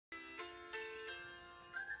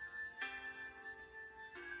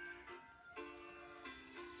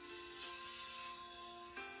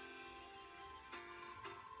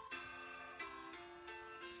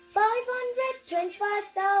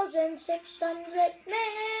525,600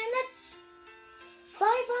 minutes,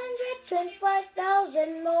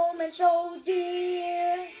 525,000 moments, oh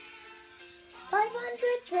dear.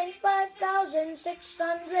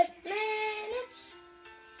 525,600 minutes.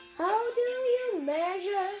 How do you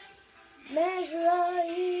measure a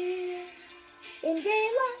year? In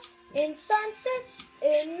daylights, in sunsets,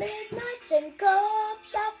 in midnights, in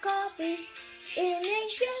cups of coffee, in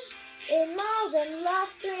inches, in miles, and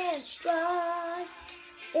laughter and strife.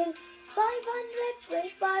 In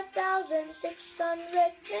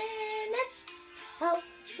 525,600 minutes, how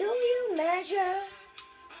do you measure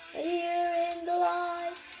a year in the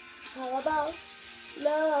life? How about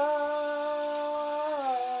love?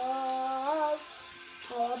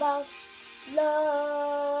 How about love?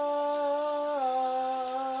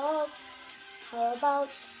 How about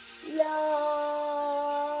love?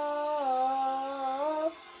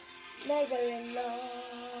 Measuring love.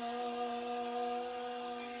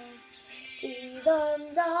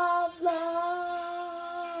 Seasons of love.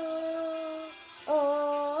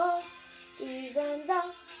 Oh, seasons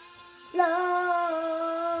of love.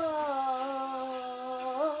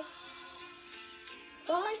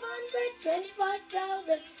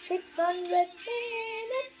 525,600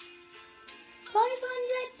 minutes.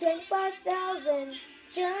 525,000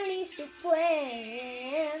 journeys to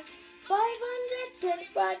plan.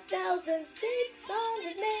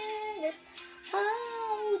 525,600 minutes.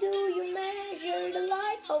 How do you measure the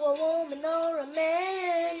life of a woman or a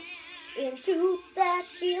man? In truths that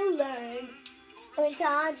she'll learn, or in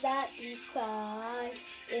times that he cried,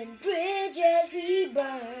 in bridges he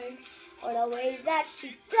burned, or the ways that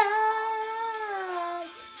she died.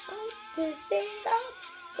 Oh, to sing out,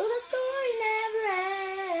 so the story never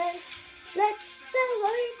ends. Let's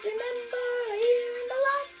celebrate, remember a year in the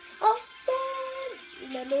life of friends.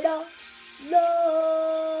 Remember the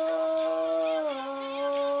love.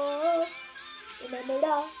 Remember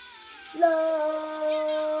the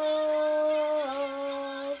love.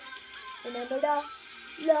 Remember the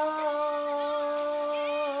love.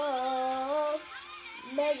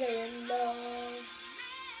 Measuring love.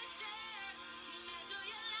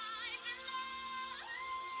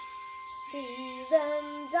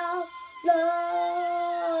 Seasons of love.